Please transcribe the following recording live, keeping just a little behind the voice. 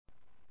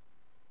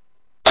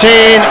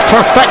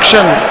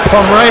perfection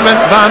from Raymond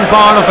van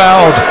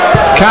Barneveld.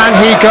 Can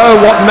he go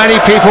what many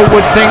people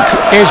would think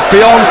is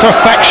beyond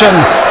perfection?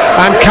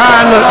 And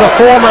can the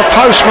former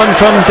postman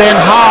from Den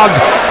Haag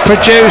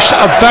produce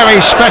a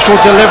very special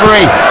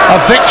delivery, a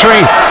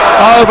victory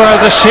over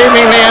the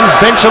seemingly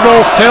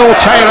invincible Phil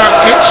Taylor?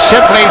 It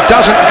simply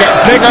doesn't get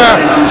bigger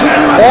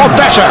or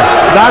better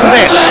than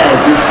this.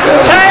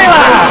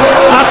 Taylor,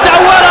 after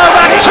well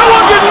over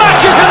 200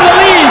 matches in the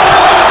league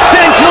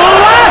since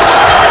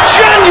last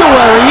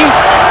January,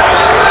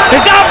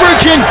 is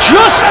averaging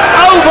just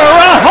over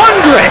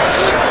 100.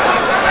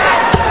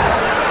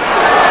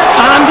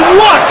 And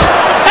what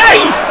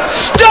a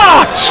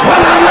start!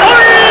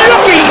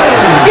 Unlucky!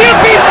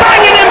 He'll be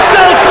banging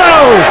himself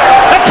though!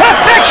 A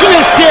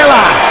perfectionist,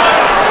 Taylor!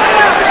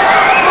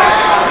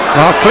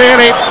 Well,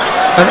 clearly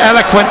an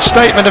eloquent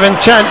statement of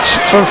intent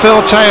from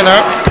Phil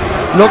Taylor.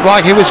 Looked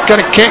like he was going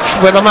to kick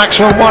with a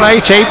maximum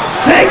 180,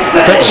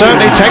 but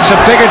certainly takes a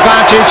big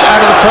advantage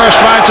out of the first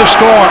rounds of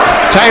score.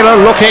 Taylor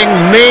looking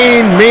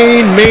mean,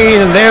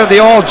 and there are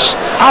the odds.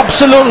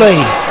 Absolutely.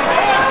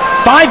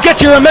 5 gets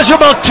you a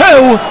miserable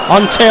 2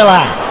 on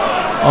Taylor.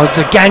 Odds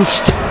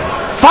against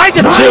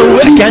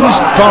 5-2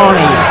 against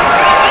Barney.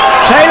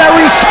 Taylor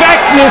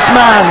respects this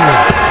man.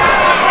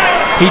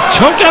 He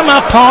took him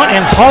apart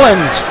in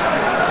Holland.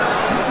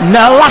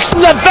 Now last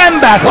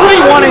November,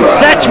 3-1 in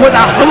sets with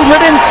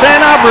 110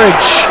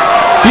 average.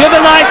 The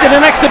other night at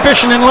an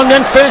exhibition in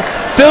London,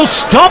 Phil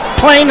stopped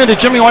playing at a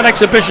Jimmy White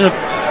exhibition of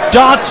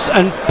darts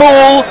and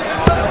ball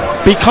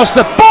because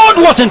the board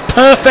wasn't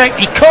perfect.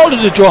 He called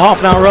it a draw half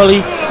an hour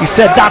early. He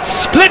said that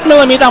split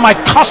millimeter might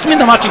cost me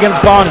the match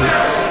against Barney.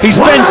 He's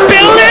been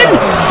building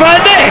for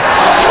this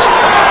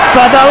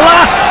for the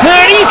last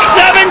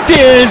 37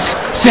 years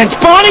since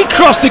Barney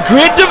crossed the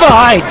Great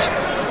Divide.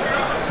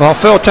 Well,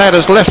 Phil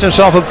Taylor's left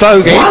himself a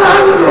bogey,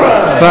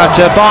 but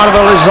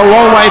Barneveld is a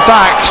long way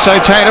back, so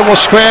Taylor will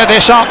square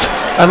this up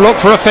and look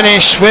for a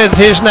finish with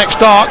his next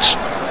darts.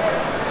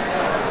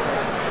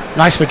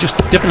 Nice for just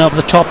dipping over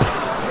the top.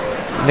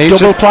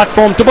 Double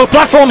platform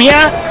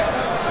here.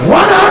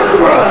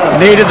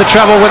 100. Needed the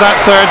treble with that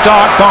third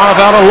dart.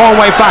 Barneveld a long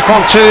way back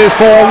on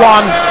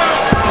 2-4-1.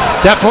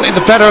 Definitely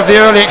the better of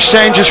the early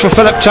exchanges for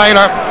Philip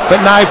Taylor,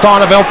 but now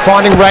Barneveld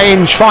finding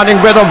range,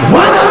 finding rhythm.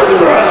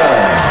 100.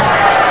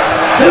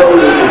 Phil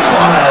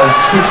requires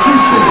 66.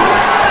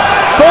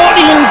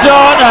 14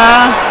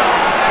 darter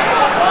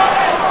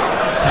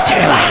for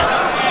Taylor.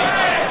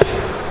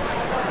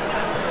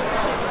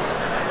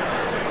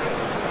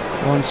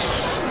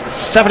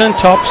 7 and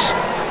tops,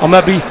 or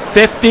maybe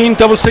 15,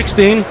 double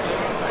 16.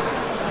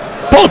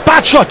 Ball,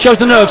 bad shot, shows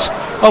the nerves.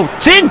 Oh,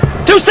 it's in!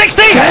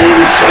 260! It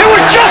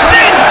was just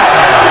in!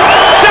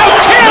 So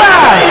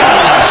Taylor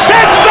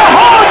sets the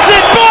horns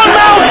in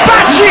Barneveld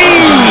Bachi!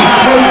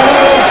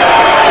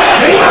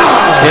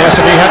 Yes,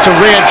 and he had to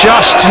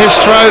readjust his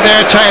throw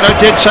there. Taylor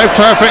did so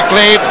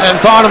perfectly, and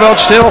Barneveld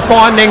still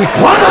finding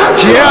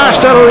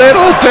just a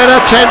little bit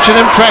of tension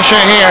and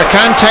pressure here.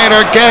 Can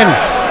Taylor again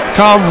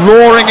come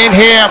roaring in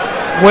here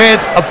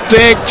with a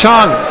big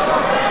tongue?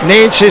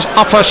 Needs his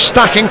upper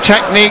stacking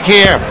technique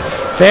here.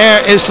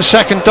 There is the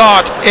second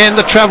dart in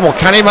the treble.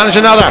 Can he manage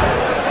another?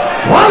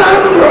 100.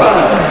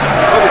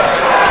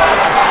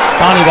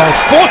 Barneveld,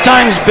 4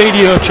 times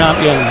BDO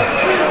champion.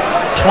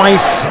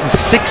 Twice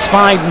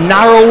 6-5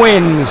 narrow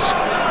wins.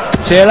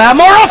 Taylor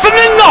more often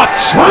than not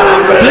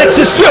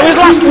blitzes through his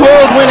last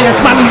world win against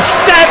Manny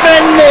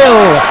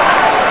 7-0.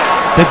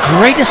 The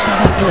greatest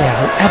ever player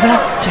who ever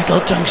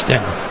tickled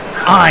tungsten.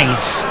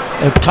 Eyes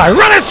of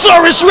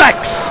Tyrannosaurus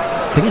Rex.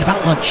 Thinking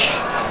about lunch.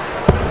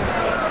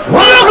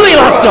 Lovely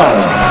last dart.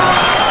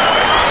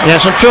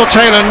 Yes, and Phil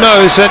Taylor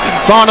knows that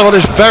Barneveld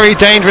is very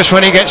dangerous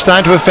when he gets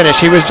down to a finish.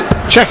 He was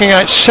checking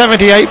out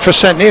 78%,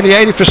 nearly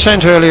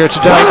 80% earlier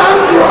today.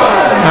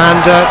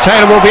 And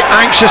Taylor will be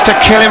anxious to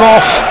kill him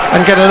off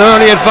and get an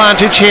early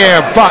advantage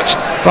here. But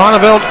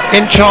Barneveld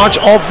in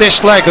charge of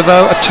this leg,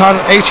 although a ton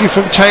 80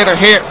 from Taylor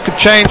here could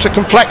change the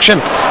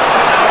complexion.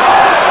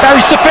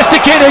 Very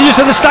sophisticated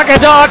use of the stacker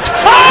dart.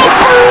 Oh,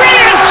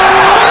 brilliant!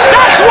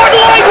 That's what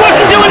Lloyd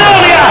wasn't doing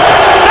earlier.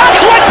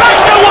 That's what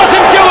Baxter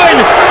wasn't doing.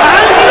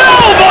 And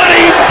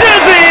nobody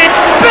did it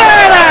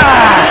better.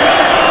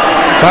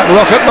 But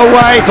look at the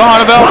way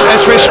Barneveld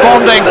is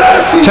responding.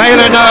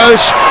 Taylor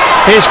knows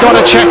he's got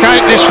to check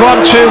out this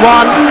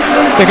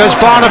 1-2-1 because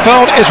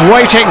Barneveld is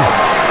waiting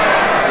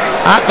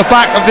at the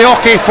back of the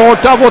hockey for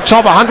double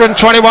top.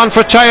 121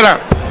 for Taylor.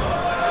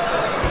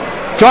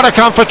 Got to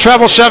come for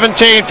treble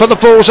 17 for the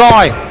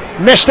bullseye.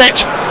 Missed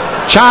it.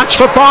 Chance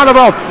for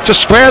Barneveld to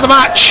square the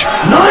match.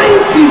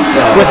 97.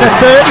 With a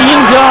 13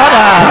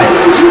 darter.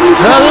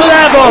 The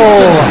level.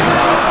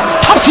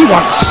 Topsy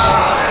once.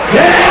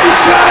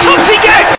 Topsy gets.